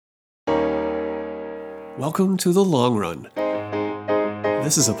Welcome to The Long Run.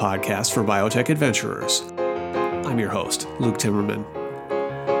 This is a podcast for biotech adventurers. I'm your host, Luke Timmerman.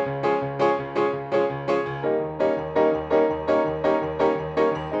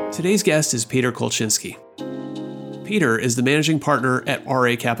 Today's guest is Peter Kolchinsky. Peter is the managing partner at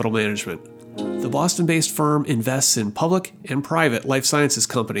RA Capital Management. The Boston-based firm invests in public and private life sciences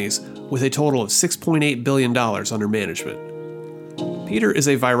companies with a total of $6.8 billion under management. Peter is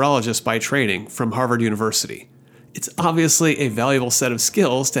a virologist by training from Harvard University. It's obviously a valuable set of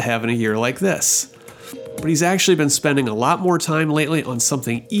skills to have in a year like this. But he's actually been spending a lot more time lately on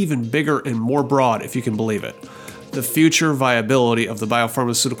something even bigger and more broad, if you can believe it: the future viability of the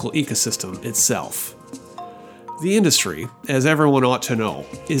biopharmaceutical ecosystem itself. The industry, as everyone ought to know,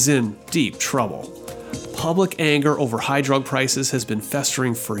 is in deep trouble. Public anger over high drug prices has been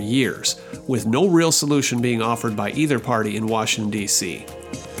festering for years, with no real solution being offered by either party in Washington, D.C.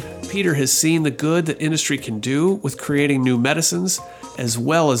 Peter has seen the good that industry can do with creating new medicines, as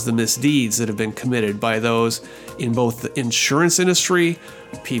well as the misdeeds that have been committed by those in both the insurance industry,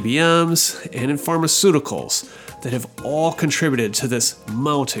 PBMs, and in pharmaceuticals that have all contributed to this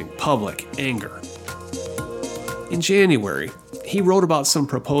mounting public anger. In January, he wrote about some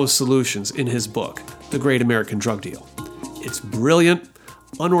proposed solutions in his book, The Great American Drug Deal. It's brilliant,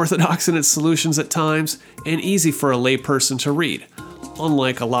 unorthodox in its solutions at times, and easy for a layperson to read,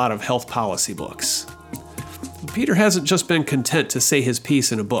 unlike a lot of health policy books. Peter hasn't just been content to say his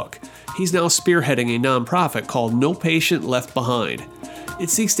piece in a book. He's now spearheading a nonprofit called No Patient Left Behind. It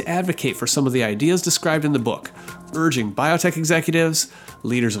seeks to advocate for some of the ideas described in the book, urging biotech executives,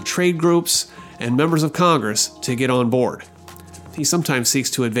 leaders of trade groups, and members of Congress to get on board. He sometimes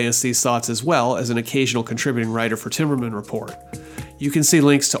seeks to advance these thoughts as well as an occasional contributing writer for Timmerman Report. You can see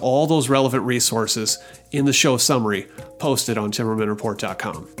links to all those relevant resources in the show summary posted on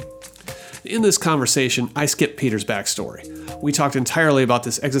TimmermanReport.com. In this conversation, I skipped Peter's backstory. We talked entirely about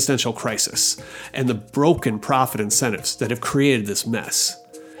this existential crisis and the broken profit incentives that have created this mess.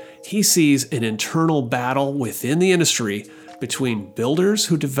 He sees an internal battle within the industry between builders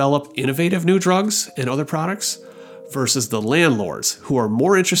who develop innovative new drugs and other products versus the landlords who are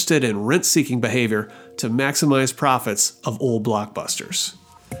more interested in rent-seeking behavior to maximize profits of old blockbusters.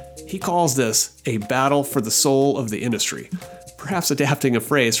 He calls this a battle for the soul of the industry, perhaps adapting a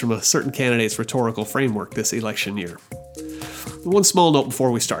phrase from a certain candidate's rhetorical framework this election year. One small note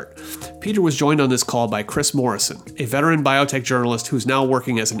before we start. Peter was joined on this call by Chris Morrison, a veteran biotech journalist who's now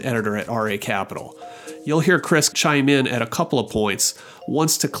working as an editor at RA Capital. You'll hear Chris chime in at a couple of points,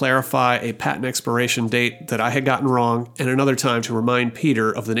 once to clarify a patent expiration date that I had gotten wrong, and another time to remind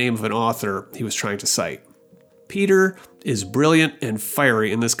Peter of the name of an author he was trying to cite. Peter is brilliant and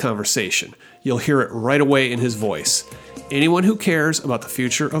fiery in this conversation. You'll hear it right away in his voice. Anyone who cares about the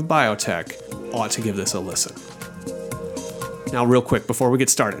future of biotech ought to give this a listen. Now, real quick before we get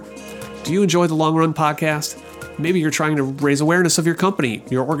started, do you enjoy the Long Run podcast? Maybe you're trying to raise awareness of your company,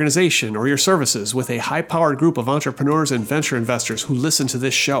 your organization, or your services with a high-powered group of entrepreneurs and venture investors who listen to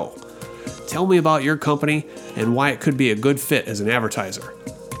this show. Tell me about your company and why it could be a good fit as an advertiser.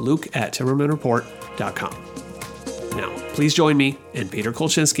 Luke at TimmermanReport.com. Now, please join me and Peter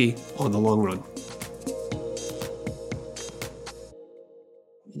Kolchinsky on The Long Run.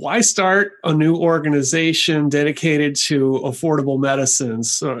 Why start a new organization dedicated to affordable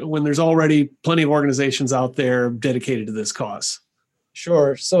medicines when there's already plenty of organizations out there dedicated to this cause?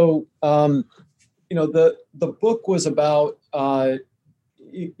 Sure. So, the book was about,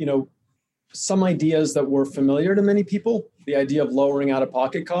 some ideas that were familiar to many people. The idea of lowering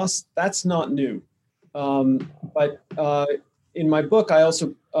out-of-pocket costs, that's not new. But in my book, I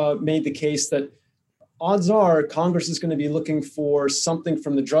also made the case that odds are Congress is going to be looking for something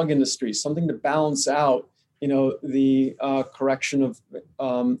from the drug industry, something to balance out, the correction of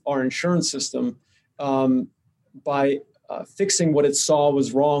our insurance system by fixing what it saw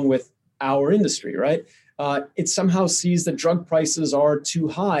was wrong with our industry, right? It somehow sees that drug prices are too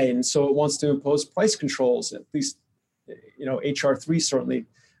high, and so it wants to impose price controls. At least, HR 3 certainly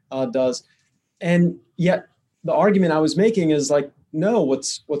does. And yet, the argument I was making is like, no,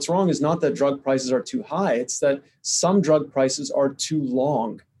 what's wrong is not that drug prices are too high. It's that some drug prices are too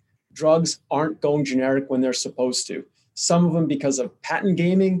long. Drugs aren't going generic when they're supposed to. Some of them because of patent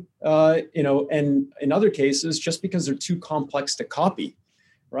gaming, and in other cases, just because they're too complex to copy,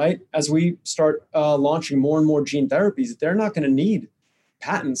 right? As we start launching more and more gene therapies, they're not going to need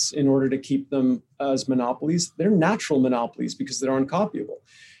patents in order to keep them as monopolies. They're natural monopolies because they're uncopyable,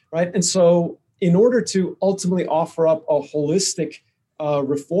 right? And so in order to ultimately offer up a holistic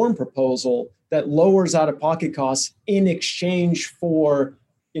reform proposal that lowers out-of-pocket costs in exchange for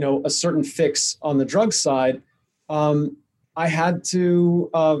a certain fix on the drug side, I had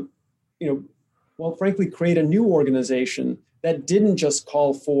to, frankly, create a new organization that didn't just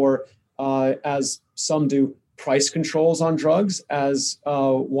call for, as some do, price controls on drugs as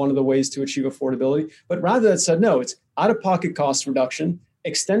one of the ways to achieve affordability, but rather that said, no, it's out-of-pocket cost reduction,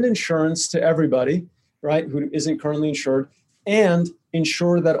 extend insurance to everybody, right, who isn't currently insured, and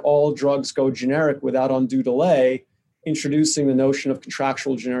ensure that all drugs go generic without undue delay, introducing the notion of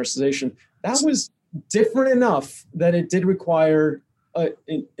contractual genericization. That was different enough that it did require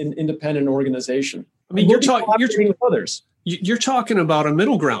an independent organization. I mean, you're talking with others. You're talking about a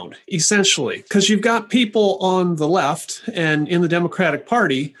middle ground, essentially, because you've got people on the left and in the Democratic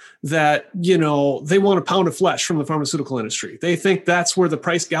Party that, they want a pound of flesh from the pharmaceutical industry. They think that's where the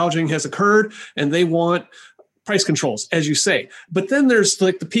price gouging has occurred, and they want price controls, as you say. But then there's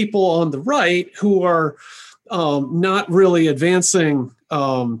like the people on the right who are not really advancing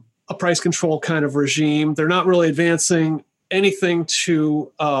a price control kind of regime. They're not really advancing anything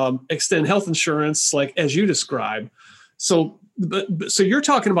to extend health insurance, like as you describe. So you're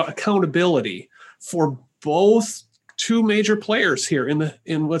talking about accountability for both two major players here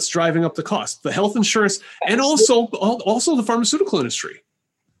in what's driving up the cost, the health insurance and also the pharmaceutical industry.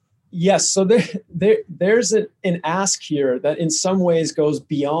 Yes. So there's an ask here that in some ways goes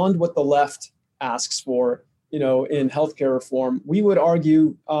beyond what the left asks for, in healthcare reform. We would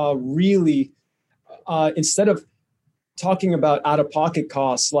argue really instead of talking about out-of-pocket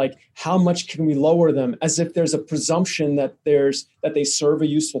costs, like how much can we lower them, as if there's a presumption that they serve a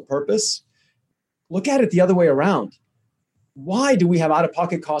useful purpose. Look at it the other way around. Why do we have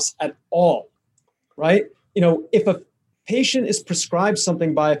out-of-pocket costs at all, right? If a patient is prescribed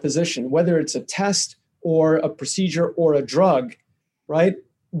something by a physician, whether it's a test or a procedure or a drug, right?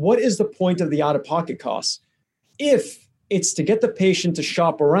 What is the point of the out-of-pocket costs? If it's to get the patient to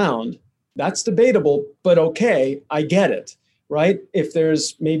shop around, that's debatable, but okay, I get it, right? If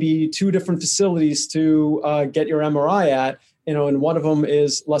there's maybe two different facilities to get your MRI at, and one of them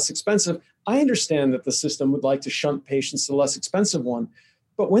is less expensive, I understand that the system would like to shunt patients to the less expensive one.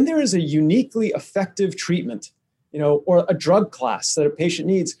 But when there is a uniquely effective treatment, or a drug class that a patient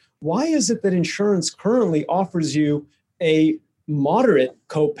needs, why is it that insurance currently offers you a moderate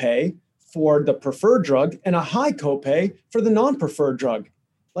copay for the preferred drug and a high copay for the non-preferred drug?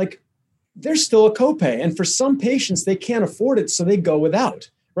 Like, there's still a copay. And for some patients, they can't afford it, so they go without,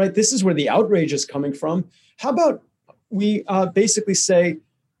 right? This is where the outrage is coming from. How about we basically say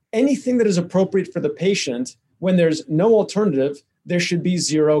anything that is appropriate for the patient, when there's no alternative, there should be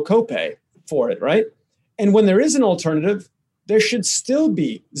zero copay for it, right? And when there is an alternative, there should still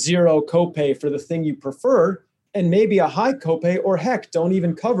be zero copay for the thing you prefer, and maybe a high copay, or heck, don't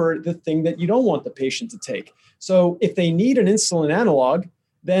even cover the thing that you don't want the patient to take. So if they need an insulin analog,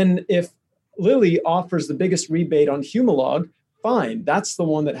 then if Lilly offers the biggest rebate on Humalog, fine, that's the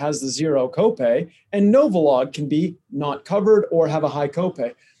one that has the zero copay, and Novolog can be not covered or have a high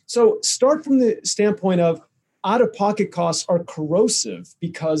copay. So start from the standpoint of out-of-pocket costs are corrosive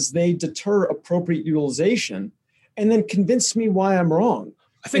because they deter appropriate utilization, and then convince me why I'm wrong.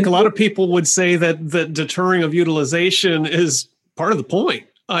 I think a lot of people would say that the deterring of utilization is part of the point.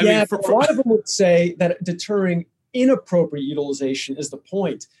 A lot of them would say that deterring inappropriate utilization is the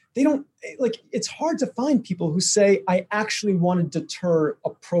point. They don't, it's hard to find people who say, I actually want to deter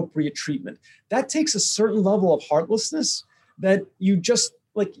appropriate treatment. That takes a certain level of heartlessness that you just,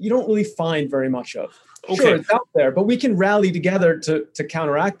 you don't really find very much of. Okay. Sure, it's out there, but we can rally together to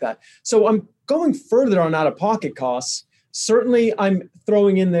counteract that. So I'm going further on out-of-pocket costs. Certainly, I'm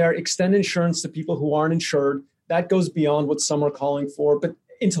throwing in there extend insurance to people who aren't insured. That goes beyond what some are calling for, but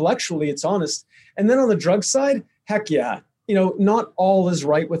intellectually, it's honest. And then on the drug side, heck yeah, not all is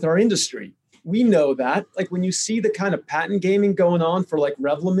right with our industry. We know that. When you see the kind of patent gaming going on for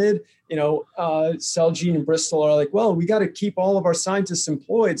Revlimid, Celgene and Bristol are well, we got to keep all of our scientists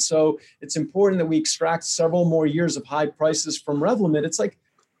employed, so it's important that we extract several more years of high prices from Revlimid. It's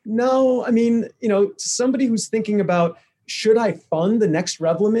no, to somebody who's thinking about, should I fund the next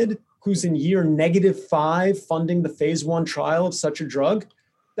Revlimid, who's in year -5 funding the phase 1 trial of such a drug?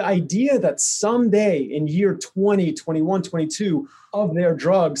 The idea that someday in year 20, 21, 22 of their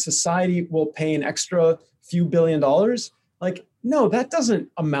drug, society will pay an extra few $billion, no, that doesn't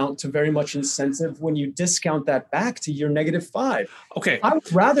amount to very much incentive when you discount that back to year -5. Okay. I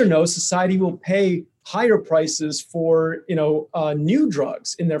would rather know society will pay higher prices for, new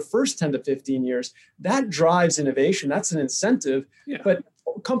drugs in their first 10 to 15 years. That drives innovation. That's an incentive. Yeah. But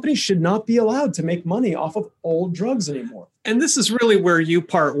companies should not be allowed to make money off of old drugs anymore. And this is really where you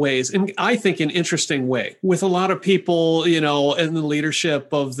part ways, and I think an interesting way with a lot of people, in the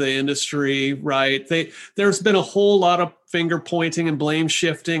leadership of the industry, right? There's been a whole lot of finger pointing and blame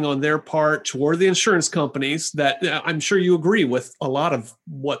shifting on their part toward the insurance companies that I'm sure you agree with a lot of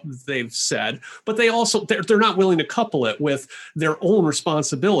what they've said, but they're not willing to couple it with their own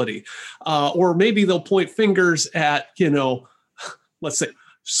responsibility. Or maybe they'll point fingers at, let's say,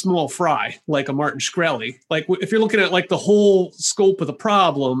 small fry, like a Martin Shkreli. Like if you're looking at like the whole scope of the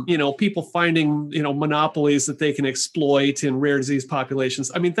problem, people finding, monopolies that they can exploit in rare disease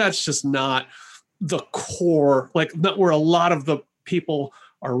populations. I mean, that's just not the core, like not where a lot of the people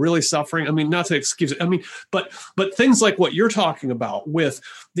are really suffering. I mean, not to excuse it. I mean, but things like what you're talking about with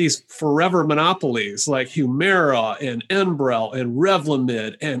these forever monopolies like Humira and Enbrel and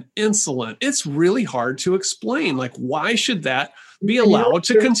Revlimid and insulin, it's really hard to explain. Like, why should that be allowed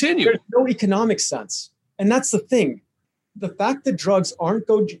to continue? There's no economic sense. And that's the thing. The fact that drugs aren't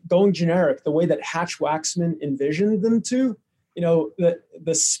going generic the way that Hatch-Waxman envisioned them to,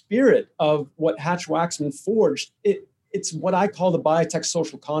 the spirit of what Hatch-Waxman forged, it's what I call the biotech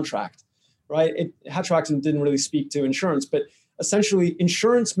social contract, right? Hatch-Waxman didn't really speak to insurance, but essentially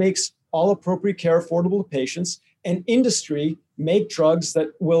insurance makes all appropriate care affordable to patients, and industry make drugs that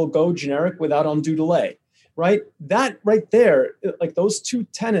will go generic without undue delay. Right? That right there, like those two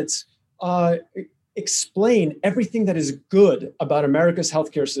tenets explain everything that is good about America's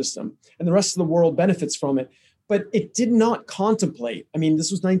healthcare system, and the rest of the world benefits from it. But it did not contemplate. I mean,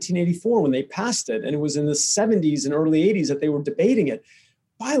 this was 1984 when they passed it, and it was in the 70s and early 80s that they were debating it.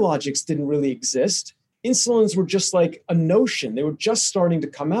 Biologics didn't really exist. Insulins were just like a notion. They were just starting to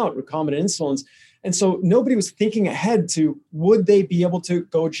come out, recombinant insulins. And so nobody was thinking ahead to, would they be able to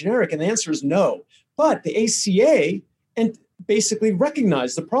go generic? And the answer is no. But the ACA basically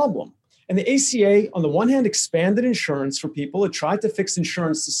recognized the problem. And the ACA, on the one hand, expanded insurance for people. It tried to fix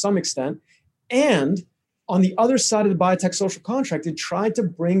insurance to some extent. And on the other side of the biotech social contract, it tried to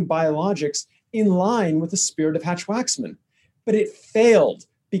bring biologics in line with the spirit of Hatch-Waxman. But it failed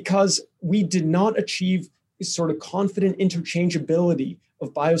because we did not achieve a sort of confident interchangeability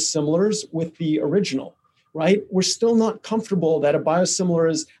of biosimilars with the original, right? We're still not comfortable that a biosimilar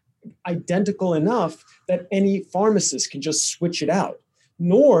is identical enough that any pharmacist can just switch it out.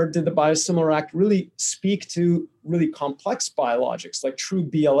 Nor did the Biosimilar Act really speak to really complex biologics like true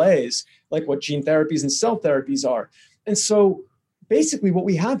BLAs, like what gene therapies and cell therapies are. And so basically what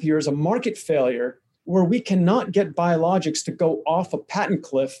we have here is a market failure where we cannot get biologics to go off a patent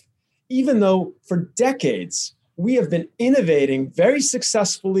cliff, even though for decades we have been innovating very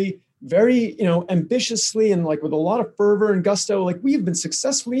successfully, very, ambitiously, and like with a lot of fervor and gusto. Like we have been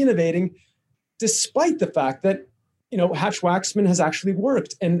successfully innovating despite the fact that, Hatch-Waxman has actually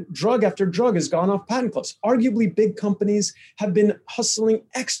worked and drug after drug has gone off patent cliffs. Arguably, big companies have been hustling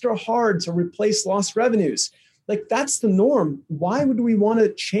extra hard to replace lost revenues. Like that's the norm. Why would we want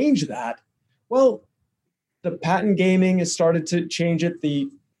to change that? Well, the patent gaming has started to change it. The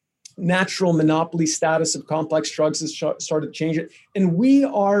natural monopoly status of complex drugs has started to change it. And we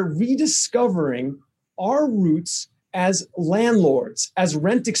are rediscovering our roots as landlords, as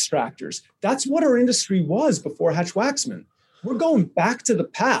rent extractors. That's what our industry was before Hatch-Waxman. We're going back to the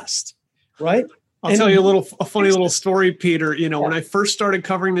past, right? I'll tell you a funny little story, Peter. When I first started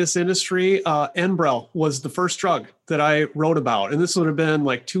covering this industry, Enbrel was the first drug that I wrote about. And this would have been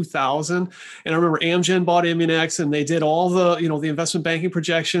like 2000. And I remember Amgen bought Immunex and they did all the, the investment banking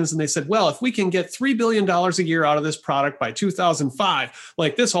projections. And they said, well, if we can get $3 billion a year out of this product by 2005,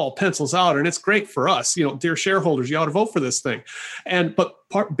 like this all pencils out and it's great for us, dear shareholders, you ought to vote for this thing. But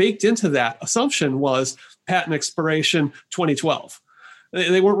baked into that assumption was patent expiration 2012.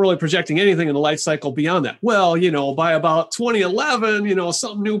 They weren't really projecting anything in the life cycle beyond that. Well, by about 2011,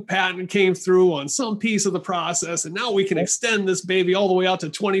 some new patent came through on some piece of the process, and now we can extend this baby all the way out to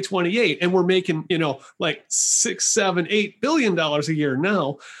 2028, and we're making, like $6, $7, $8 billion a year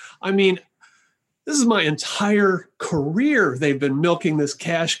now. I mean, this is my entire career. They've been milking this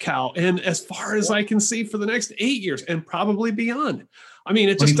cash cow, and as far as I can see, for the next 8 years and probably beyond. I mean,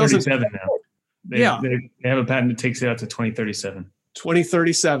 it just doesn't. Now. They have a patent that takes it out to 2037.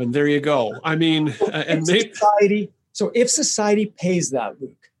 2037. There you go. I mean, if society pays that,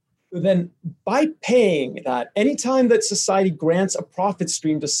 Luke, then by paying that, anytime that society grants a profit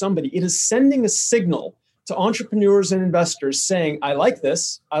stream to somebody, it is sending a signal to entrepreneurs and investors saying, I like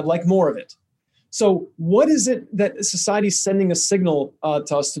this, I'd like more of it. So what is it that society is sending a signal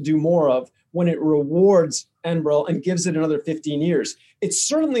to us to do more of when it rewards Enbrel and gives it another 15 years? It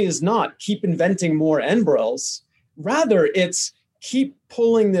certainly is not keep inventing more Enbrels. Rather, it's keep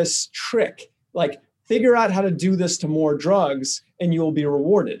pulling this trick, like figure out how to do this to more drugs and you'll be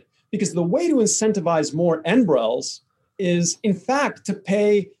rewarded. Because the way to incentivize more Enbrels is, in fact, to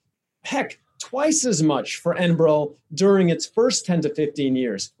pay, heck, twice as much for Enbrel during its first 10 to 15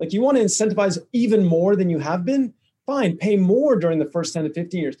 years. Like, you want to incentivize even more than you have been? Fine, pay more during the first 10 to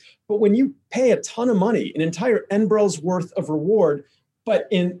 15 years. But when you pay a ton of money, an entire Enbrel's worth of reward, but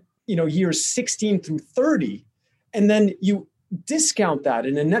in years 16 through 30, and then you discount that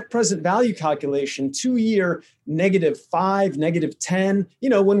in a net present value calculation, 2-year -5,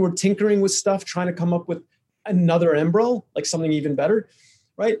 -10, when we're tinkering with stuff, trying to come up with another Enbrel, like something even better,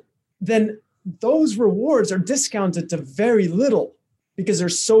 right? Then those rewards are discounted to very little because they're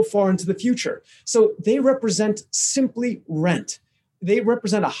so far into the future. So they represent simply rent. They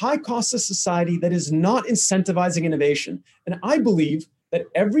represent a high cost of society that is not incentivizing innovation. And I believe that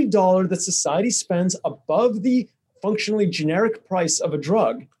every dollar that society spends above the functionally generic price of a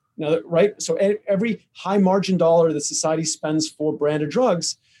drug, right? So every high margin dollar that society spends for branded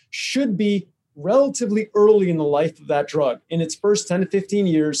drugs should be relatively early in the life of that drug, in its first 10 to 15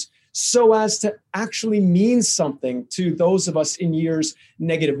 years, so as to actually mean something to those of us in years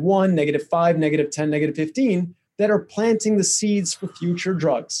 -1, -5, -10, -15, that are planting the seeds for future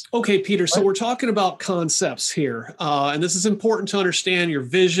drugs. Okay, Peter, so we're talking about concepts here, and this is important to understand your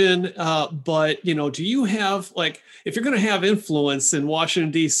vision, but, do you have, if you're going to have influence in Washington,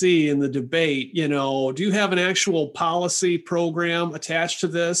 D.C. in the debate, do you have an actual policy program attached to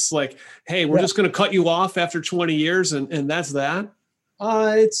this? Like, hey, we're just going to cut you off after 20 years and that's that?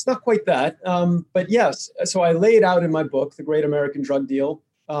 It's not quite that, but yes. So I laid out in my book, The Great American Drug Deal,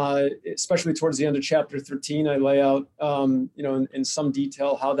 especially towards the end of chapter 13, I lay out, in some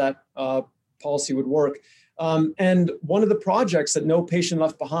detail how that policy would work. And one of the projects that No Patient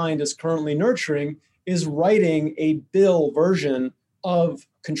Left Behind is currently nurturing is writing a bill version of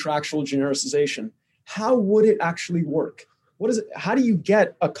contractual genericization. How would it actually work? How do you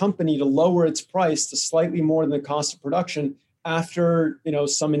get a company to lower its price to slightly more than the cost of production after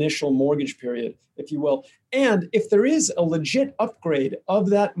some initial mortgage period, if you will? And if there is a legit upgrade of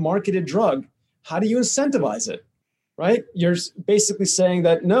that marketed drug, how do you incentivize it, right? You're basically saying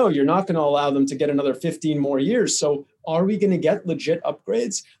that, no, you're not going to allow them to get another 15 more years. So are we going to get legit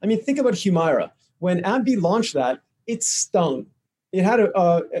upgrades? I mean, think about Humira. When AbbVie launched that, it stung. It had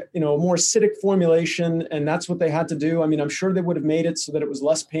a more acidic formulation, and that's what they had to do. I mean, I'm sure they would have made it so that it was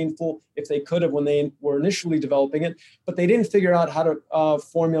less painful if they could have when they were initially developing it, but they didn't figure out how to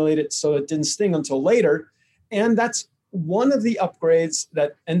formulate it so it didn't sting until later. And that's one of the upgrades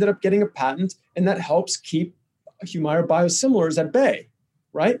that ended up getting a patent, and that helps keep Humira biosimilars at bay,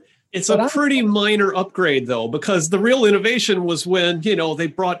 right? It's a pretty minor upgrade, though, because the real innovation was when, they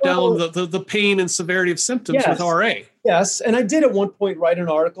brought down the pain and severity of symptoms with RA. Yes. And I did at one point write an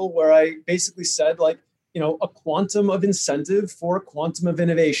article where I basically said, a quantum of incentive for a quantum of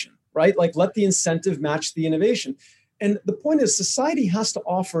innovation, right? Like, let the incentive match the innovation. And the point is, society has to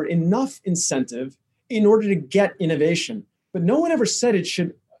offer enough incentive in order to get innovation. But no one ever said it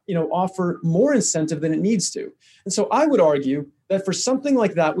should, offer more incentive than it needs to. And so I would argue that for something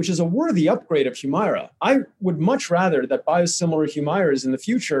like that, which is a worthy upgrade of Humira, I would much rather that biosimilar Humiras in the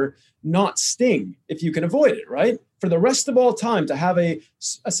future not sting if you can avoid it, right? For the rest of all time, to have a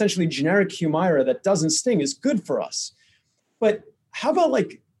essentially generic Humira that doesn't sting is good for us. But how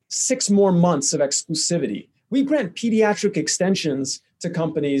about 6 more months of exclusivity? We grant pediatric extensions to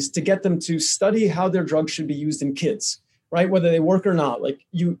companies to get them to study how their drugs should be used in kids, right? Whether they work or not. Like,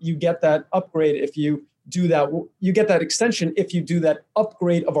 you get that upgrade if you do that. You get that extension if you do that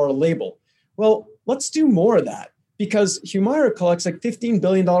upgrade of our label. Well, let's do more of that, because Humira collects $15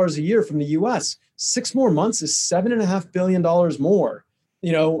 billion a year from the US. 6 more months is $7.5 billion more,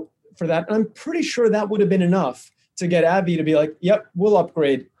 for that. And I'm pretty sure that would have been enough to get AbbVie to be like, yep, we'll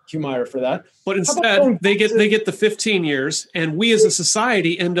upgrade Humira for that. But instead, they get the 15 years, and we as a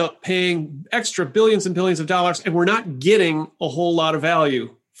society end up paying extra billions and billions of dollars, and we're not getting a whole lot of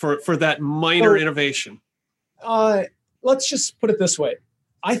value for that minor innovation. Let's just put it this way.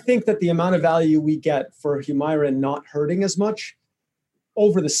 I think that the amount of value we get for Humira not hurting as much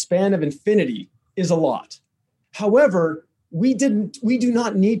over the span of infinity is a lot. However, we do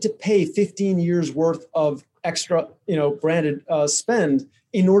not need to pay 15 years worth of extra, branded spend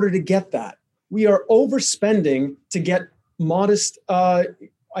in order to get that. We are overspending to get modest, upgrades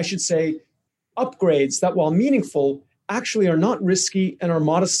that, while meaningful, actually are not risky and are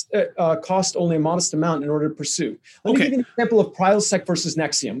modest, cost only a modest amount in order to pursue. Let me give you an example of Prilosec versus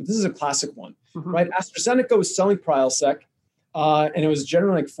Nexium. This is a classic one, right? AstraZeneca was selling Prilosec, and it was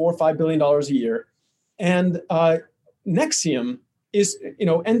generally $4 or $5 billion a year. And Nexium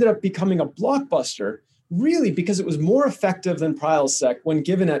ended up becoming a blockbuster, really because it was more effective than Prilosec when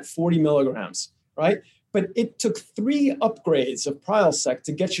given at 40 milligrams, right? But it took 3 upgrades of Prilosec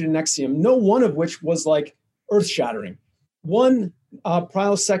to get you to Nexium, no one of which was like earth-shattering. One,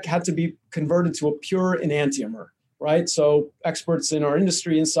 Prilosec had to be converted to a pure enantiomer, right? So experts in our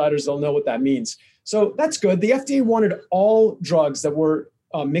industry, insiders, they'll know what that means. So that's good. The FDA wanted all drugs that were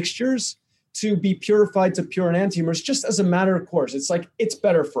mixtures to be purified to pure enantiomers just as a matter of course. It's like, it's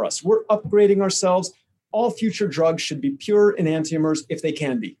better for us. We're upgrading ourselves. All future drugs should be pure enantiomers if they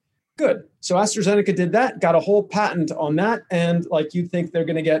can be. Good. So AstraZeneca did that, got a whole patent on that. And like you'd think they're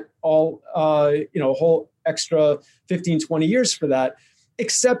going to get all, a whole extra 15, 20 years for that.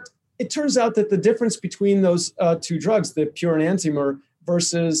 Except it turns out that the difference between those 2 drugs, the pure enantiomer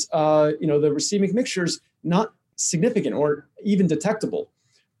versus, the racemic mixtures, not significant or even detectable.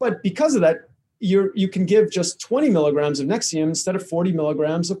 But because of that, you can give just 20 milligrams of Nexium instead of 40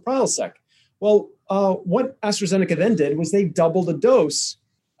 milligrams of Prilosec. Well, what AstraZeneca then did was they doubled the dose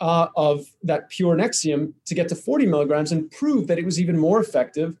of that pure Nexium to get to 40 milligrams and proved that it was even more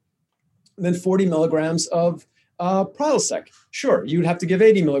effective than 40 milligrams of Prilosec. Sure, you'd have to give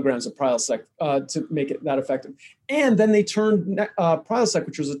 80 milligrams of Prilosec to make it that effective. And then they turned Prilosec,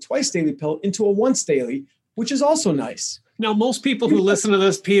 which was a twice-daily pill, into a once-daily, which is also nice. Now, most people who listen to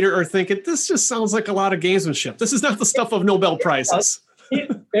this, Peter, are thinking, this just sounds like a lot of gamesmanship. This is not the stuff of Nobel Prizes.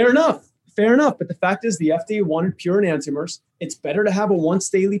 Fair enough. But the fact is the FDA wanted pure enantiomers. It's better to have a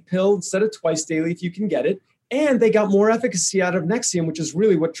once-daily pill instead of twice-daily if you can get it. And they got more efficacy out of Nexium, which is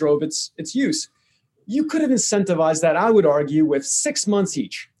really what drove its use. You could have incentivized that, I would argue, with 6 months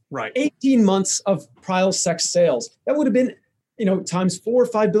each. Right. 18 months of Prilosec sales. That would have been, times $4 or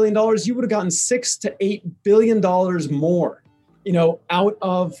 $5 billion. You would have gotten $6 to $8 billion more, out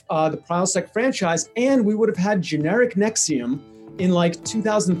of the Prilosec franchise. And we would have had generic Nexium in like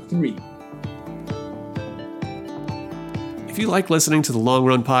 2003. If you like listening to the Long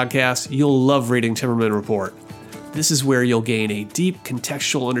Run podcast, you'll love reading Timmerman Report. This is where you'll gain a deep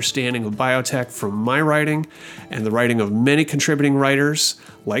contextual understanding of biotech from my writing and the writing of many contributing writers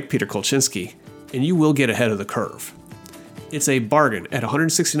like Peter Kolchinsky, and you will get ahead of the curve. It's a bargain at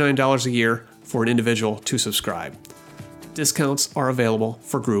 $169 a year for an individual to subscribe. Discounts are available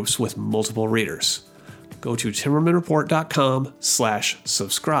for groups with multiple readers. Go to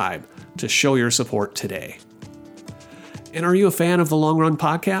timmermanreport.com/subscribe to show your support today. And are you a fan of the Long Run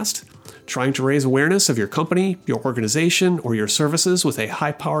podcast? Trying to raise awareness of your company, your organization, or your services with a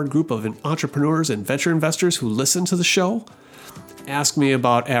high-powered group of entrepreneurs and venture investors who listen to the show? Ask me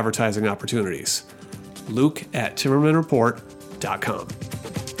about advertising opportunities. Luke@timmermanreport.com.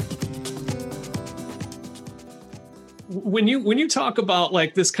 When you talk about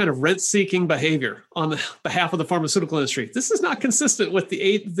like this kind of rent-seeking behavior on the behalf of the pharmaceutical industry, this is not consistent with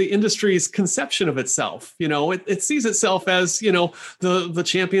the industry's conception of itself. It sees itself as the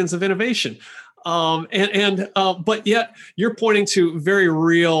champions of innovation, but yet you're pointing to very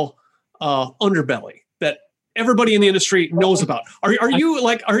real underbelly that everybody in the industry knows about. Are you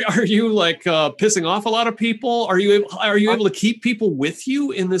pissing off a lot of people? Are you able to keep people with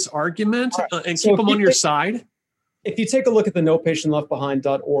you in this argument and keep them on your side? If you take a look at the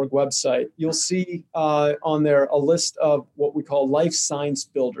nopatientleftbehind.org website, you'll see on there a list of what we call life science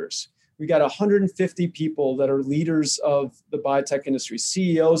builders. We got 150 people that are leaders of the biotech industry,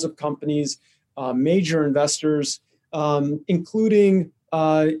 CEOs of companies, major investors, including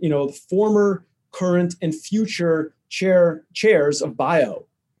former, current, and future chairs of bio,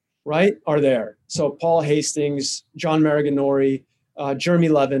 right, are there. So Paul Hastings, John Maraganore, Jeremy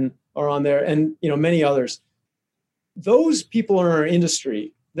Levin are on there, and many others. Those people in our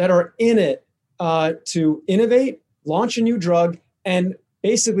industry that are in it to innovate, launch a new drug, and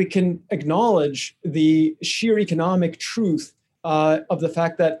basically can acknowledge the sheer economic truth of the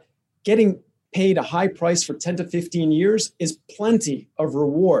fact that getting paid a high price for 10 to 15 years is plenty of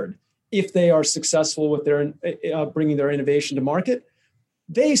reward if they are successful with their bringing their innovation to market.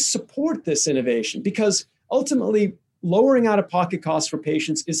 They support this innovation because ultimately lowering out-of-pocket costs for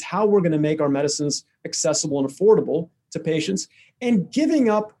patients is how we're going to make our medicines accessible and affordable to patients, and giving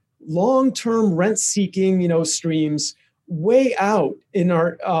up long-term rent-seeking, streams way out in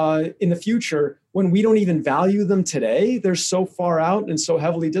our in the future when we don't even value them today. They're so far out and so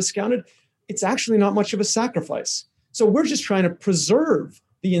heavily discounted. It's actually not much of a sacrifice. So we're just trying to preserve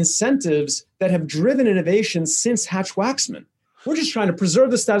the incentives that have driven innovation since Hatch-Waxman. We're just trying to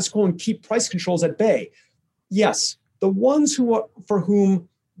preserve the status quo and keep price controls at bay. Yes, the ones for whom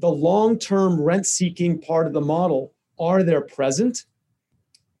the long-term rent-seeking part of the model are there present.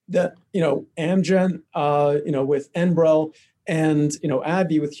 Amgen, with Enbrel and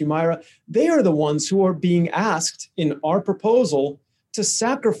AbbVie with Humira, they are the ones who are being asked in our proposal to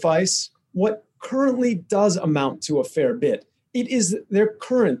sacrifice what currently does amount to a fair bit. It is their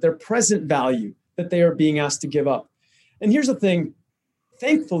present value that they are being asked to give up. And here's the thing.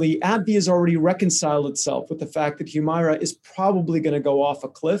 Thankfully, AbbVie has already reconciled itself with the fact that Humira is probably going to go off a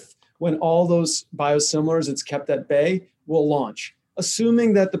cliff when all those biosimilars it's kept at bay will launch.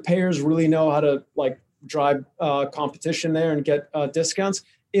 Assuming that the payers really know how to drive competition there and get discounts,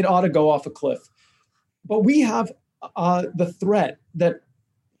 it ought to go off a cliff. But we have the threat that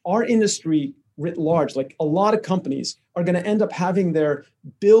our industry writ large, like a lot of companies, are going to end up having their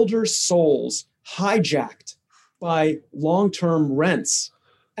builder souls hijacked by long-term rents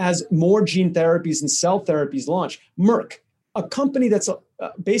as more gene therapies and cell therapies launch. Merck, a company that's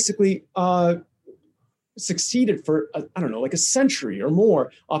basically succeeded for, a century or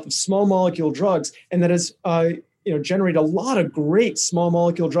more off of small molecule drugs, and that has generated a lot of great small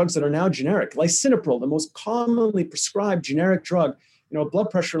molecule drugs that are now generic. Lisinopril, the most commonly prescribed generic drug, a blood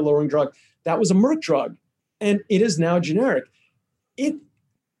pressure lowering drug, that was a Merck drug, and it is now generic. It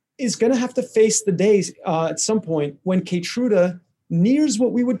is going to have to face the days at some point when Keytruda nears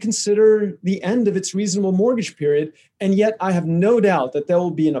what we would consider the end of its reasonable mortgage period. And yet I have no doubt that there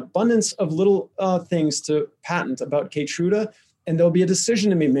will be an abundance of little things to patent about Keytruda, and there'll be a decision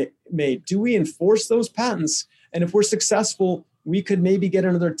to be made. Do we enforce those patents? And if we're successful, we could maybe get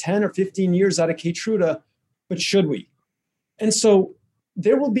another 10 or 15 years out of Keytruda, but should we? And so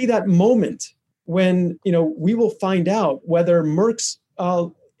there will be that moment when we will find out whether Merck's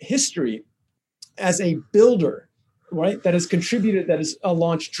history as a builder, right, that has contributed, that has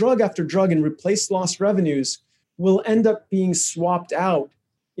launched drug after drug and replaced lost revenues, will end up being swapped out,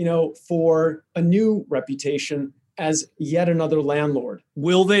 for a new reputation as yet another landlord.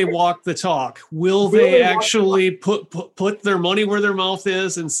 Will they walk the talk? Will they actually put their money where their mouth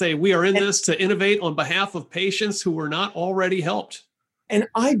is and say, we are in this to innovate on behalf of patients who were not already helped? And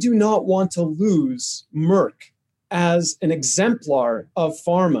I do not want to lose Merck as an exemplar of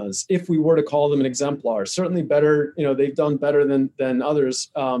pharmas, if we were to call them an exemplar. Certainly better, they've done better than others,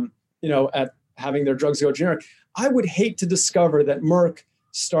 at having their drugs go generic. I would hate to discover that Merck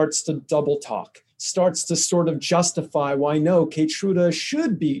starts to double talk, starts to sort of justify why no, Keytruda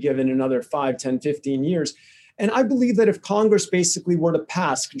should be given another 5, 10, 15 years. And I believe that if Congress basically were to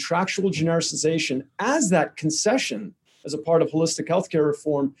pass contractual genericization as that concession, as a part of holistic healthcare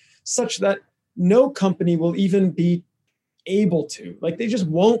reform, such that no company will even be able to, they just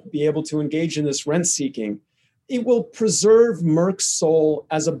won't be able to engage in this rent seeking. It will preserve Merck's soul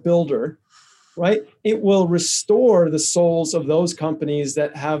as a builder, right? It will restore the souls of those companies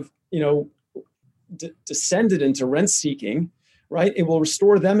that have, descended into rent seeking, right? It will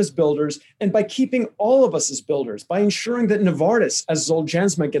restore them as builders. And by keeping all of us as builders, by ensuring that Novartis, as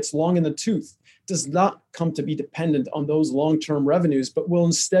Zolgensma gets long in the tooth, does not come to be dependent on those long-term revenues, but will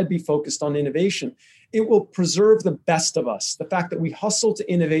instead be focused on innovation. It will preserve the best of us, the fact that we hustle to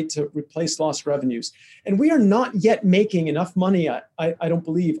innovate to replace lost revenues. And we are not yet making enough money, I don't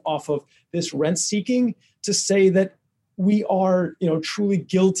believe, off of this rent seeking to say that we are truly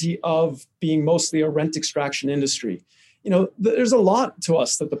guilty of being mostly a rent extraction industry. There's a lot to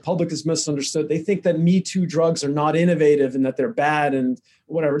us that the public has misunderstood. They think that Me Too drugs are not innovative and that they're bad and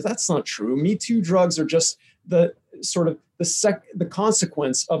whatever. That's not true. Me Too drugs are just the sort of the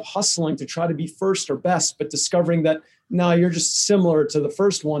consequence of hustling to try to be first or best, but discovering that, no, you're just similar to the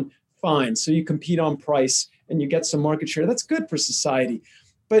first one. Fine. So you compete on price and you get some market share. That's good for society.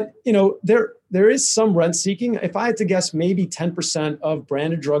 But, there is some rent seeking. If I had to guess, maybe 10% of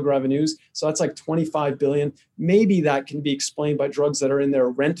branded drug revenues, so that's like 25 billion, maybe that can be explained by drugs that are in their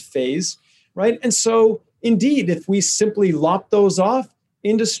rent phase, right? And so indeed, if we simply lop those off,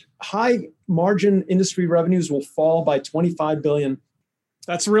 high margin industry revenues will fall by 25 billion.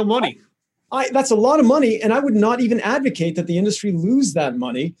 That's real money. That's a lot of money. And I would not even advocate that the industry lose that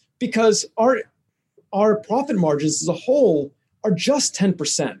money, because our profit margins as a whole are just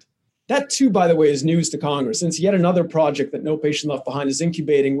 10%. That too, by the way, is news to Congress. And it's yet another project that No Patient Left Behind is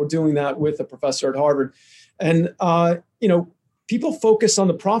incubating. We're doing that with a professor at Harvard. And, people focus on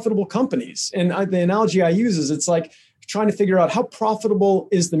the profitable companies. And the analogy I use is it's like trying to figure out how profitable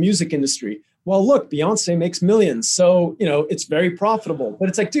is the music industry. Well, look, Beyonce makes millions. So, it's very profitable. But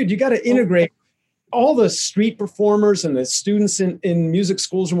it's like, dude, you got to integrate all the street performers and the students in music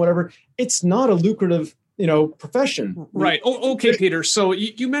schools and whatever. It's not a lucrative profession. Right. Okay, Peter. So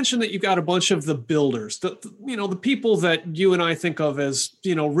you mentioned that you got a bunch of the builders, the people that you and I think of as,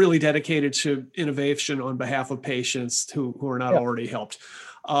 really dedicated to innovation on behalf of patients who are not already helped.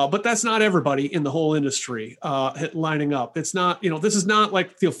 But that's not everybody in the whole industry lining up. It's not, this is not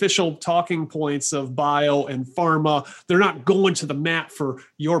like the official talking points of bio and pharma. They're not going to the mat for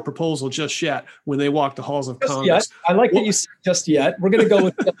your proposal just yet when they walk the halls of Congress. Yet. I like that you said just yet. We're going to go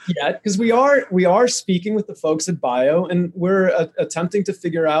with just yet, because we are speaking with the folks at bio, and we're attempting to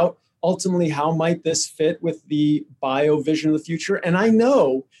figure out ultimately how might this fit with the bio vision of the future. And I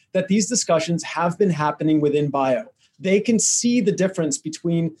know that these discussions have been happening within bio. They can see the difference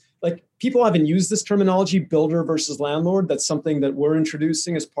between, like, people haven't used this terminology, builder versus landlord. That's something that we're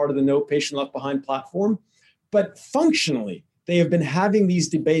introducing as part of the No Patient Left Behind platform. But functionally, they have been having these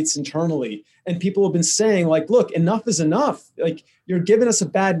debates internally, and people have been saying, like, look, enough is enough. Like, you're giving us a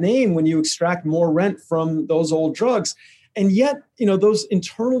bad name when you extract more rent from those old drugs. And yet, those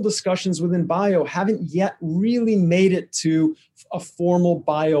internal discussions within bio haven't yet really made it to a formal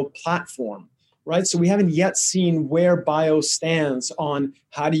bio platform. Right. So we haven't yet seen where bio stands on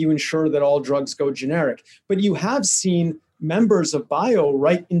how do you ensure that all drugs go generic. But you have seen members of bio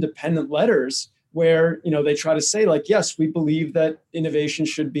write independent letters where, they try to say, like, yes, we believe that innovation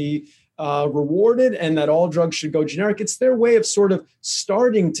should be rewarded and that all drugs should go generic. It's their way of sort of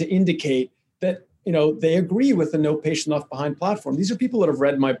starting to indicate that, they agree with the No Patient Left Behind platform. These are people that have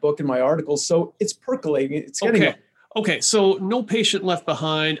read my book and my articles. So it's percolating. It's getting Okay, so no patient left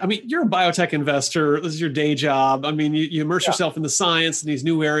behind. I mean, you're a biotech investor. This is your day job. I mean, you immerse yourself in the science and these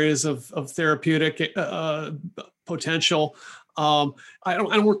new areas of therapeutic potential. I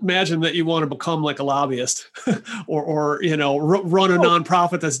don't imagine that you want to become like a lobbyist or run a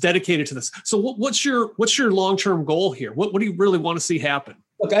nonprofit that's dedicated to this. So what's your long-term goal here? What do you really want to see happen?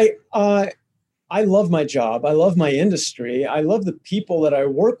 Look, I love my job. I love my industry. I love the people that I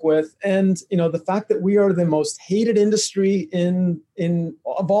work with. And, the fact that we are the most hated industry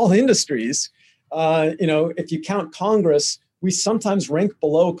of all industries, if you count Congress, we sometimes rank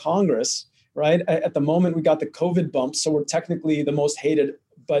below Congress, right? At the moment, we got the COVID bump. So we're technically the most hated,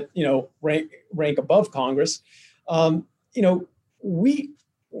 but, rank above Congress. What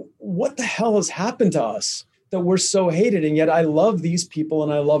the hell has happened to us that we're so hated? And yet I love these people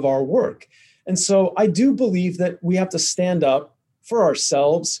and I love our work. And so I do believe that we have to stand up for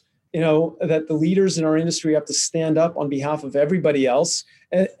ourselves, that the leaders in our industry have to stand up on behalf of everybody else.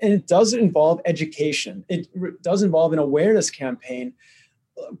 And it does involve education. It does involve an awareness campaign.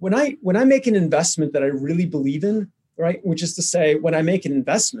 When I make an investment that I really believe in, right, which is to say, when I make an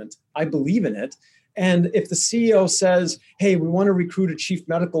investment, I believe in it. And if the CEO says, hey, we want to recruit a chief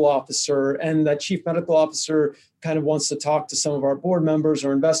medical officer, and that chief medical officer kind of wants to talk to some of our board members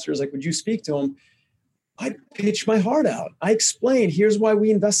or investors, like, would you speak to him? I pitch my heart out. I explain, here's why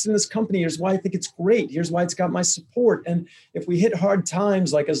we invest in this company. Here's why I think it's great. Here's why it's got my support. And if we hit hard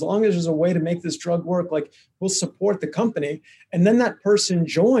times, like, as long as there's a way to make this drug work, like, we'll support the company. And then that person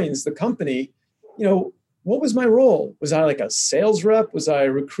joins the company, what was my role? Was I like a sales rep? Was I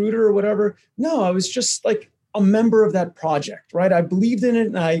a recruiter or whatever? No, I was just like a member of that project, right? I believed in it,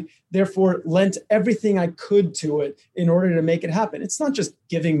 and I therefore lent everything I could to it in order to make it happen. It's not just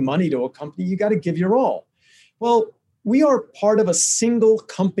giving money to a company. You got to give your all. Well, we are part of a single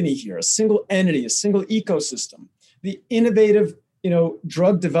company here, a single entity, a single ecosystem, the innovative,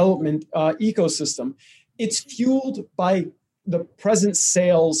 drug development ecosystem. It's fueled by the present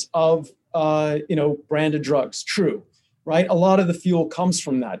sales of branded drugs. True, right? A lot of the fuel comes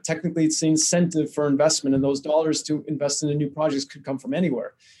from that. Technically, it's the incentive for investment, and those dollars to invest in the new projects could come from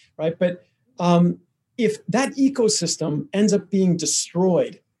anywhere, right? But if that ecosystem ends up being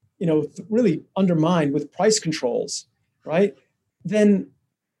destroyed, really undermined with price controls, right, then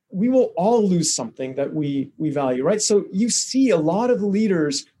we will all lose something that we value, right? So you see a lot of the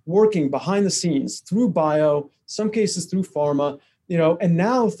leaders working behind the scenes through bio, some cases through pharma, and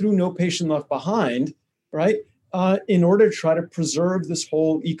now through No Patient Left Behind, right, in order to try to preserve this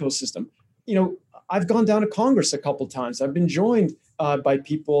whole ecosystem. I've gone down to Congress a couple of times. I've been joined by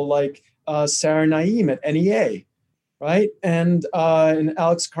people like Sarah Naeem at NEA, right, and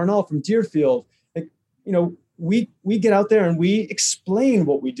Alex Carnell from Deerfield. We get out there and we explain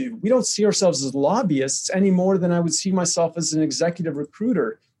what we do. We don't see ourselves as lobbyists any more than I would see myself as an executive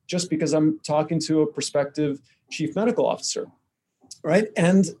recruiter, just because I'm talking to a prospective chief medical officer. Right.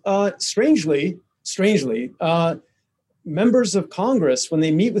 And strangely, members of Congress, when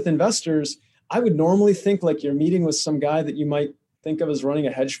they meet with investors, I would normally think like you're meeting with some guy that you might think of as running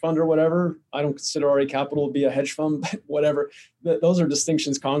a hedge fund or whatever. I don't consider RA Capital to be a hedge fund, but whatever. Those are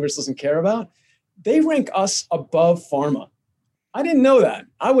distinctions Congress doesn't care about. They rank us above pharma. I didn't know that.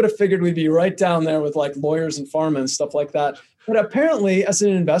 I would have figured we'd be right down there with like lawyers and pharma and stuff like that. But apparently, as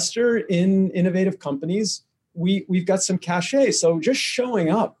an investor in innovative companies, we've got some cachet. So just showing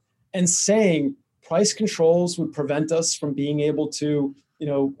up and saying price controls would prevent us from being able to,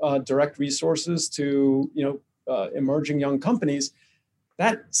 direct resources to, emerging young companies,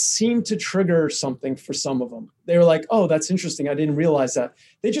 that seemed to trigger something for some of them. They were like, oh, that's interesting. I didn't realize that.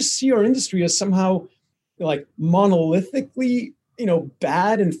 They just see our industry as somehow like monolithically,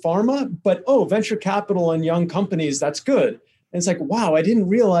 bad in pharma, but venture capital and young companies, that's good. And it's like, wow, I didn't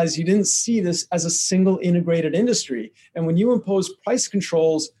realize you didn't see this as a single integrated industry. And when you impose price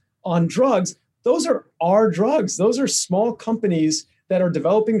controls on drugs, those are our drugs. Those are small companies that are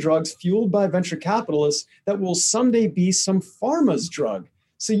developing drugs fueled by venture capitalists that will someday be some pharma's drug.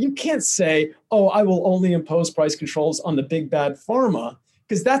 So you can't say, oh, I will only impose price controls on the big bad pharma,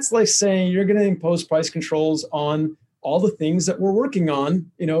 because that's like saying you're going to impose price controls on all the things that we're working on,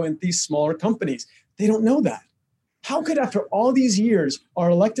 in these smaller companies. They don't know that. How could, after all these years, our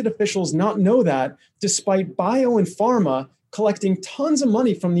elected officials not know that, despite bio and pharma collecting tons of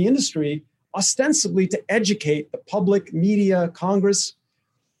money from the industry, ostensibly to educate the public, media, Congress?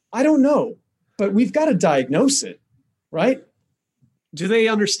 I don't know, but we've got to diagnose it, right? Do they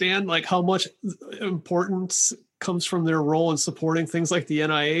understand like how much importance comes from their role in supporting things like the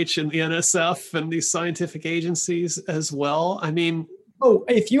NIH and the NSF and these scientific agencies as well? I mean, oh,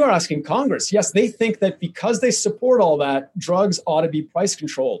 if you are asking Congress, yes, they think that because they support all that, drugs ought to be price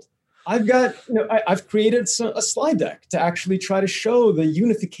controlled. I've created a slide deck to actually try to show the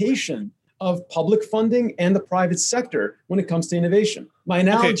unification of public funding and the private sector when it comes to innovation. My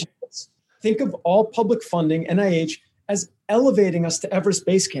analogy is, think of all public funding, NIH, as elevating us to Everest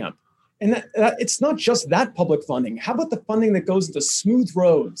Base Camp. And that it's not just that public funding. How about the funding that goes into smooth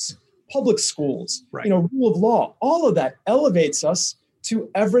roads, public schools, right, rule of law? All of that elevates us to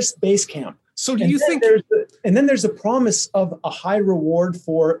Everest Base Camp. So do you think... And then there's a promise of a high reward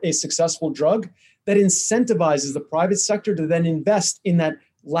for a successful drug that incentivizes the private sector to then invest in that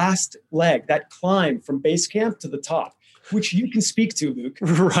last leg, that climb from base camp to the top, which you can speak to, Luke.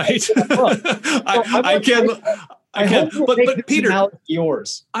 Right. I can. But Peter,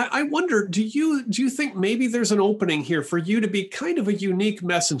 yours. I wonder, do you think maybe there's an opening here for you to be kind of a unique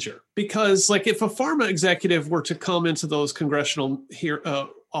messenger? Because like if a pharma executive were to come into those congressional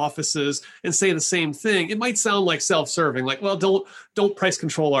offices and say the same thing, it might sound like self-serving, like, well, don't price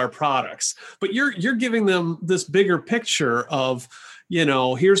control our products. But you're giving them this bigger picture of,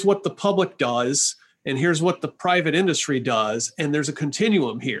 here's what the public does and here's what the private industry does. And there's a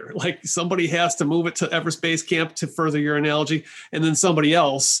continuum here. Like somebody has to move it to Everest Base Camp, to further your analogy, and then somebody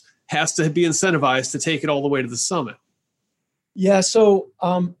else has to be incentivized to take it all the way to the summit. Yeah, so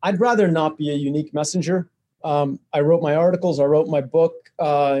I'd rather not be a unique messenger. I wrote my articles, I wrote my book,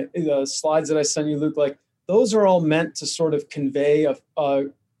 the slides that I sent you, Luke, like those are all meant to sort of convey a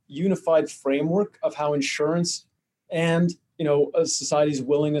unified framework of how insurance and a society's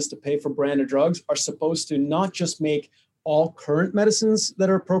willingness to pay for branded drugs are supposed to not just make all current medicines that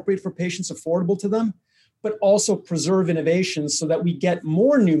are appropriate for patients affordable to them, but also preserve innovations so that we get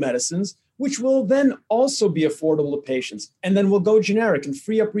more new medicines, which will then also be affordable to patients. And then we'll go generic and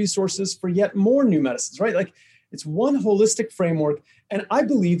free up resources for yet more new medicines, right? Like it's one holistic framework. And I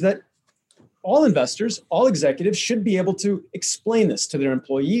believe that all investors, all executives should be able to explain this to their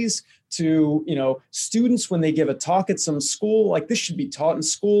employees, to students when they give a talk at some school. Like this should be taught in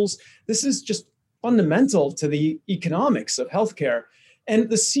schools. This is just fundamental to the economics of healthcare. And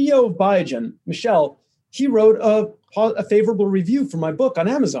the CEO of Biogen, Michel, he wrote a favorable review for my book on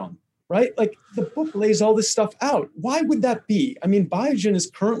Amazon, right? Like the book lays all this stuff out. Why would that be? I mean, Biogen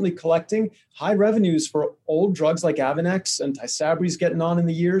is currently collecting high revenues for old drugs like Avonex and Tysabri's getting on in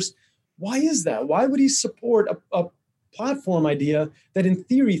the years. Why is that? Why would he support a platform idea that in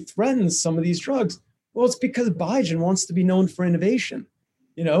theory threatens some of these drugs? Well, it's because Biogen wants to be known for innovation.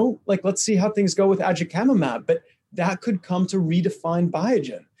 Like let's see how things go with aducanumab, but that could come to redefine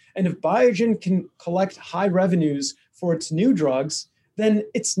Biogen. And if Biogen can collect high revenues for its new drugs, then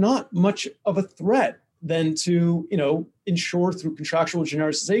it's not much of a threat than to, ensure through contractual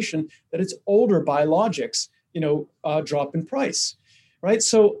genericization that its older biologics, drop in price, right?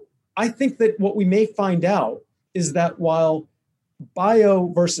 So I think that what we may find out is that while bio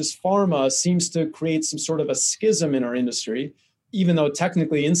versus pharma seems to create some sort of a schism in our industry, even though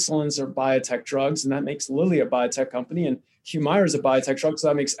technically insulins are biotech drugs, and that makes Lilly a biotech company, and Humira is a biotech drug, so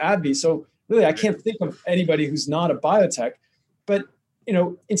that makes AbbVie. So really, I can't think of anybody who's not a biotech. But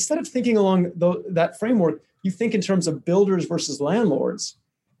instead of thinking along that framework, you think in terms of builders versus landlords,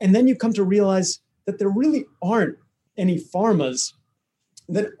 and then you come to realize that there really aren't any pharmas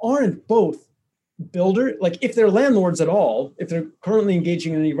that aren't both builder, like if they're landlords at all, if they're currently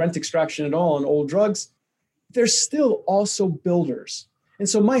engaging in any rent extraction at all on old drugs, they're still also builders. And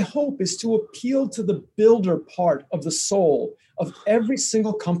so my hope is to appeal to the builder part of the soul of every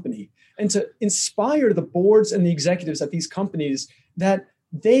single company and to inspire the boards and the executives at these companies that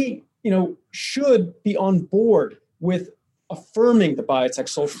they, should be on board with affirming the biotech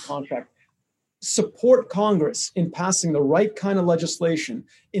social contract, support Congress in passing the right kind of legislation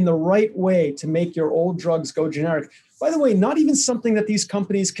in the right way to make your old drugs go generic. By the way, not even something that these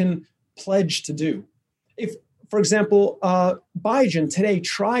companies can pledge to do. If, for example, Biogen today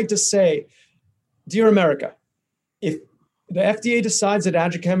tried to say, dear America, if the FDA decides that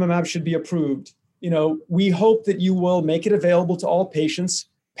aducanumab should be approved, we hope that you will make it available to all patients,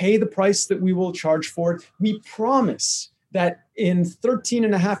 pay the price that we will charge for it. We promise that in 13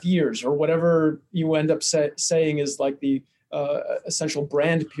 and a half years, or whatever you end up saying is like the essential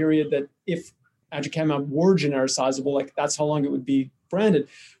brand period, that if aducanumab were genericizable, like that's how long it would be branded.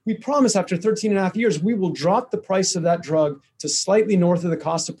 We promise after 13 and a half years, we will drop the price of that drug to slightly north of the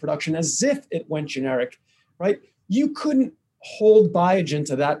cost of production as if it went generic, right? You couldn't hold Biogen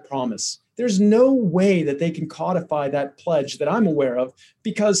to that promise. There's no way that they can codify that pledge that I'm aware of,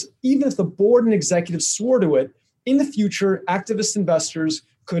 because even if the board and executives swore to it, in the future, activist investors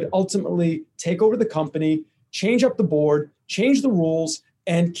could ultimately take over the company, change up the board, change the rules,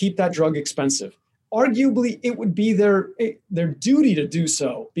 and keep that drug expensive. Arguably, it would be their duty to do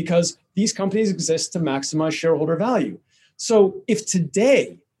so because these companies exist to maximize shareholder value. So if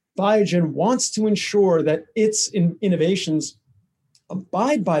today Biogen wants to ensure that its innovations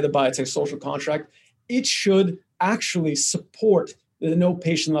abide by the biotech social contract, it should actually support the No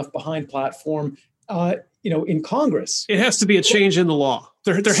Patient Left Behind platform in Congress. It has to be a change in the law.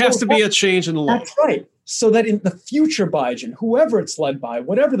 There has to be a change in the law. That's right. So that in the future Biogen, whoever it's led by,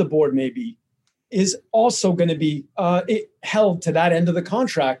 whatever the board may be, is also going to be held to that end of the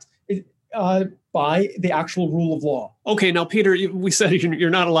contract by the actual rule of law. Okay, now, Peter, we said you're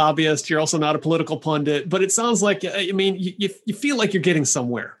not a lobbyist. You're also not a political pundit, but it sounds like, you feel like you're getting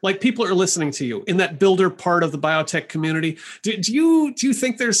somewhere. Like people are listening to you in that builder part of the biotech community. Do you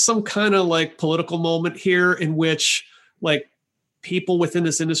think there's some kind of like political moment here in which like people within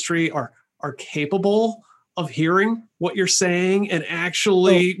this industry are capable of hearing what you're saying and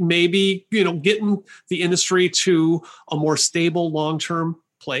actually maybe, getting the industry to a more stable long-term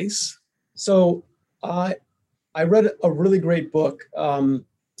place? So I read a really great book called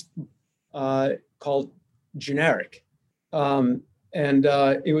Generic. And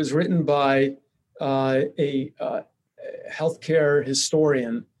it was written by a healthcare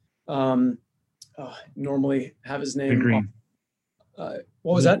historian. Normally have his name. Green. What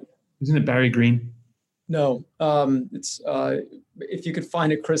was that? Isn't it Barry Green? No. It's if you could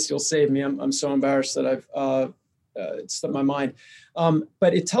find it, Chris, you'll save me. I'm so embarrassed that I've it slipped my mind.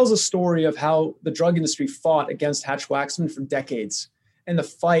 But it tells a story of how the drug industry fought against Hatch-Waxman for decades, and the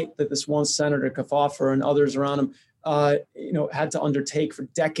fight that this one senator, Kefauver, and others around him, had to undertake for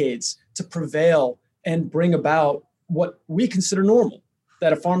decades to prevail and bring about what we consider normal,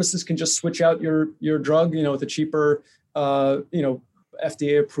 that a pharmacist can just switch out your drug, with a cheaper,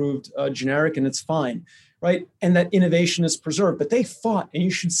 FDA-approved generic, and it's fine, right? And that innovation is preserved. But they fought, and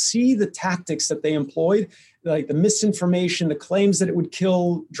you should see the tactics that they employed, like the misinformation, the claims that it would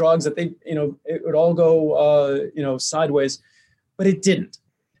kill drugs, that it would all go, sideways, but it didn't.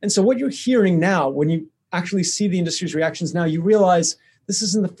 And so what you're hearing now, when you actually see the industry's reactions now, you realize this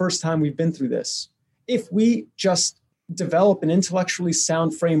isn't the first time we've been through this. If we just develop an intellectually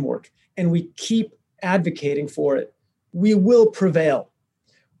sound framework and we keep advocating for it, we will prevail.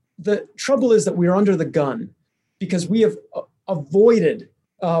 The trouble is that we are under the gun because we have avoided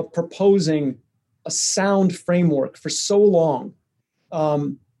proposing a sound framework for so long.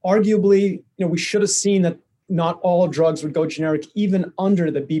 Arguably, we should have seen that not all drugs would go generic even under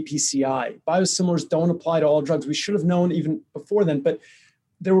the BPCI. Biosimilars don't apply to all drugs. We should have known even before then, but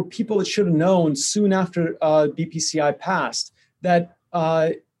there were people that should have known soon after BPCI passed that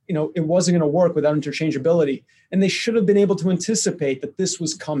it wasn't going to work without interchangeability. And they should have been able to anticipate that this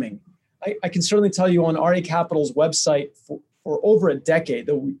was coming. I can certainly tell you on RA Capital's website for over a decade,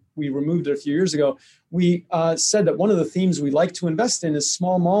 though we removed it a few years ago, we said that one of the themes we like to invest in is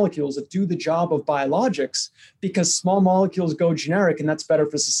small molecules that do the job of biologics, because small molecules go generic and that's better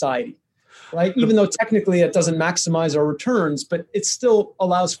for society, right? Even though technically it doesn't maximize our returns, but it still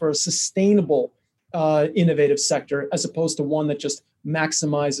allows for a sustainable innovative sector as opposed to one that just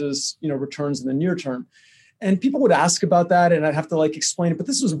maximizes returns in the near term. And people would ask about that, and I'd have to explain it. But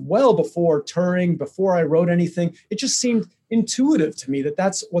this was well before Turing, before I wrote anything. It just seemed intuitive to me that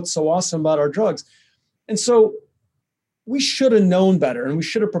that's what's so awesome about our drugs. And so we should have known better, and we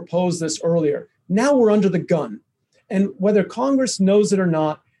should have proposed this earlier. Now we're under the gun. And whether Congress knows it or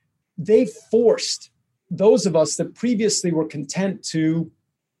not, they forced those of us that previously were content to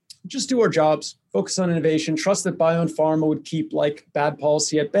just do our jobs, focus on innovation, trust that bio and pharma would keep like bad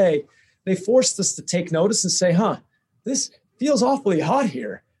policy at bay. They forced us to take notice and say, this feels awfully hot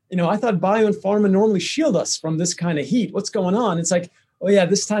here. I thought bio and pharma normally shield us from this kind of heat. What's going on? It's like, oh yeah,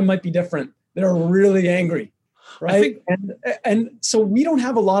 this time might be different. They're really angry, right? And so we don't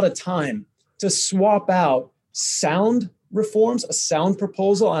have a lot of time to swap out sound reforms, a sound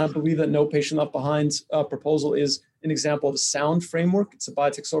proposal. And I believe that No Patient Left Behind's proposal is an example of a sound framework. It's a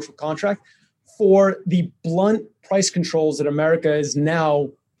biotech social contract for the blunt price controls that America is now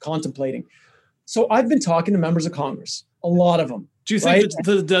contemplating. So I've been talking to members of Congress, a lot of them. Do you think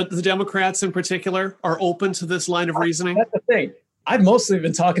the Democrats in particular are open to this line of reasoning? That's the thing. I've mostly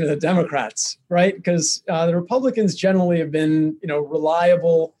been talking to the Democrats, right? Because the Republicans generally have been,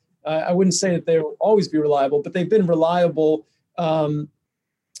 reliable. I wouldn't say that they will always be reliable, but they've been reliable, a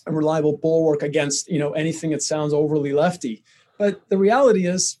reliable bulwark against, anything that sounds overly lefty. But the reality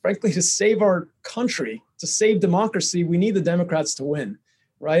is, frankly, to save our country, to save democracy, we need the Democrats to win,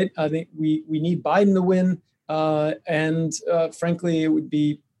 right? I think we need Biden to win. And frankly, it would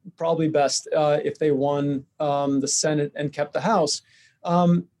be probably best if they won the Senate and kept the House.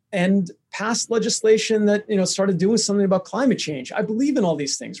 And passed legislation that started doing something about climate change. I believe in all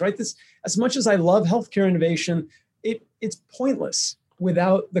these things, right? This, as much as I love healthcare innovation, it's pointless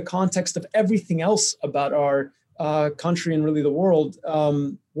without the context of everything else about our country and really the world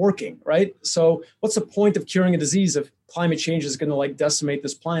working, right? So what's the point of curing a disease if climate change is going to decimate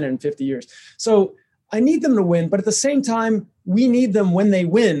this planet in 50 years? So I need them to win, but at the same time, we need them when they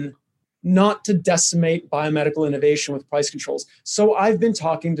win not to decimate biomedical innovation with price controls. So I've been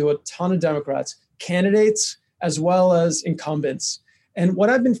talking to a ton of Democrats, candidates, as well as incumbents. And what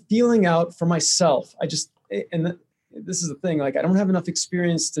I've been feeling out for myself, this is the thing, I don't have enough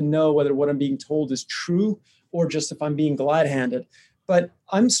experience to know whether what I'm being told is true or just if I'm being glad-handed. But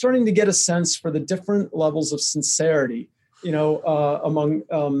I'm starting to get a sense for the different levels of sincerity, among,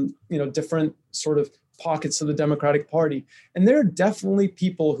 different sort of pockets of the Democratic Party. And there are definitely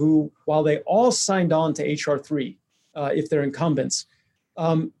people who, while they all signed on to H.R. 3, if they're incumbents,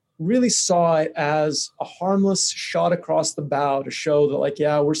 really saw it as a harmless shot across the bow to show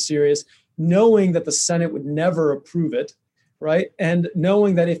that, we're serious, knowing that the Senate would never approve it, right? And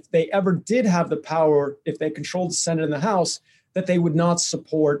knowing that if they ever did have the power, if they controlled the Senate and the House, that they would not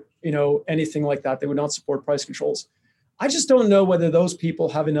support, anything like that. They would not support price controls. I just don't know whether those people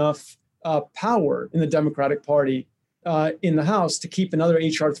have enough power in the Democratic Party in the House to keep another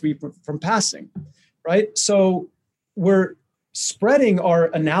H.R. 3 from passing, right? So we're spreading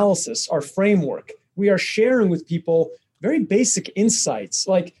our analysis, our framework. We are sharing with people very basic insights.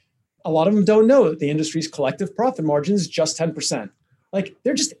 Like a lot of them don't know that the industry's collective profit margin is just 10%.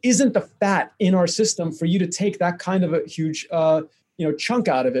 There just isn't the fat in our system for you to take that kind of a huge chunk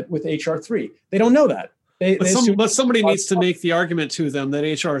out of it with H.R. 3. They don't know that. But somebody needs to make the argument to them that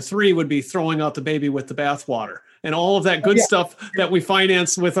H.R. 3 would be throwing out the baby with the bathwater and all of that good stuff that we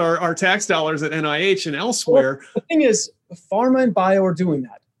finance with our tax dollars at NIH and elsewhere. Well, the thing is, pharma and bio are doing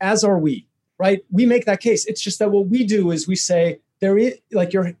that, as are we, right? We make that case. It's just that what we do is we say,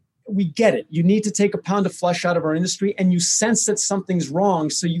 we get it. You need to take a pound of flesh out of our industry and you sense that something's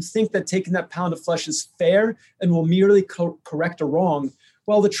wrong. So you think that taking that pound of flesh is fair and will merely correct a wrong.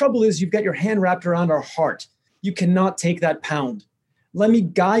 Well, the trouble is you've got your hand wrapped around our heart. You cannot take that pound. Let me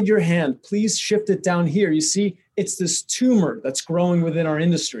guide your hand. Please shift it down here. You see, it's this tumor that's growing within our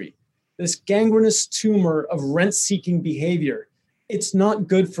industry, this gangrenous tumor of rent-seeking behavior. It's not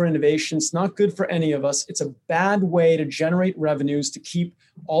good for innovation. It's not good for any of us. It's a bad way to generate revenues to keep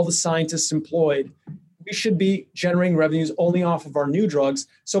all the scientists employed. We should be generating revenues only off of our new drugs.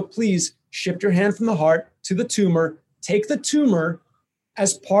 So please shift your hand from the heart to the tumor. Take the tumor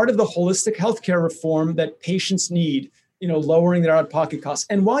as part of the holistic healthcare reform that patients need, lowering their out-of-pocket costs.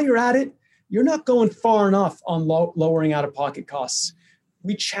 And while you're at it, you're not going far enough on lowering out-of-pocket costs.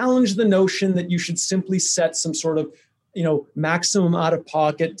 We challenge the notion that you should simply set some sort of, maximum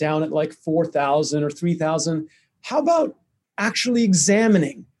out-of-pocket down at $4,000 or $3,000. How about actually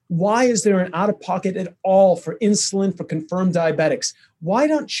examining why is there an out-of-pocket at all for insulin for confirmed diabetics? Why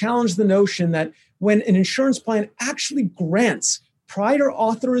not challenge the notion that when an insurance plan actually grants prior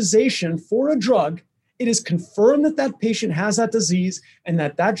authorization for a drug, it is confirmed that that patient has that disease and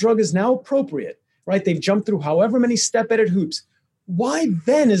that that drug is now appropriate, right? They've jumped through however many step-edit hoops. Why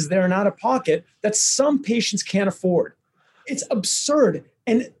then is there an out-of-pocket that some patients can't afford? It's absurd.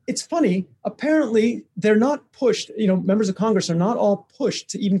 And it's funny, apparently they're not pushed, members of Congress are not all pushed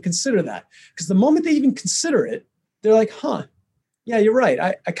to even consider that. Because the moment they even consider it, they're like, yeah, you're right.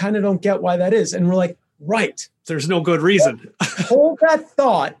 I kind of don't get why that is. And we're like, right. There's no good reason. Hold that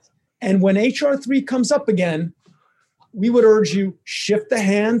thought. And when HR 3 comes up again, we would urge you, shift the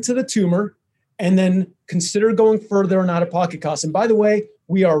hand to the tumor and then consider going further on out-of-pocket costs. And by the way,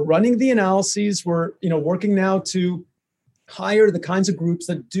 we are running the analyses. We're working now to hire the kinds of groups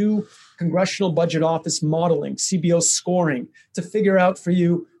that do Congressional Budget Office modeling, CBO scoring, to figure out for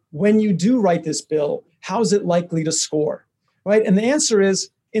you, when you do write this bill, how's it likely to score, right? And the answer is,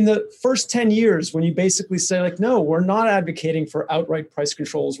 in the first 10 years, when you basically say, like, no, we're not advocating for outright price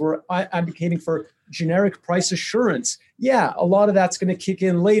controls, we're advocating for generic price assurance. Yeah, a lot of that's going to kick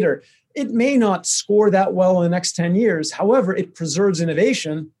in later. It may not score that well in the next 10 years. However, it preserves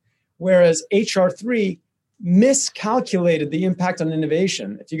innovation, whereas HR 3 miscalculated the impact on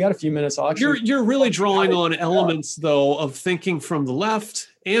innovation. If you got a few minutes, I'll actually... You're really drawing on elements, though, of thinking from the left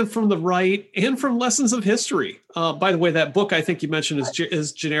and from the right and from lessons of history. By the way, that book I think you mentioned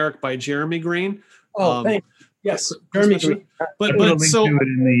is Generic by Jeremy Green. Oh, thanks. Yes, Jeremy Green. But so to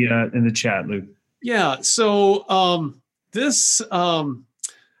it in the chat, Luke. Yeah. So this,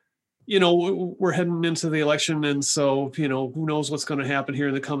 we're heading into the election, and so who knows what's going to happen here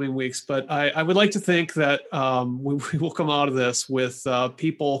in the coming weeks. But I would like to think that we will come out of this with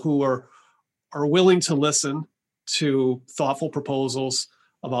people who are willing to listen to thoughtful proposals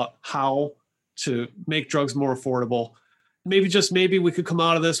about how to make drugs more affordable. Maybe we could come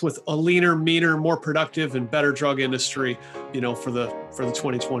out of this with a leaner, meaner, more productive, and better drug industry, for the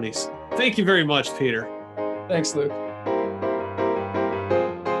 2020s. Thank you very much, Peter. Thanks, Luke.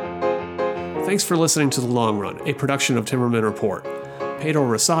 Thanks for listening to The Long Run, a production of Timmerman Report. Pedro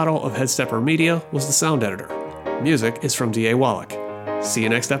Rosado of Headstepper Media was the sound editor. Music is from D.A. Wallach. See you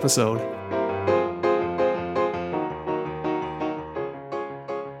next episode.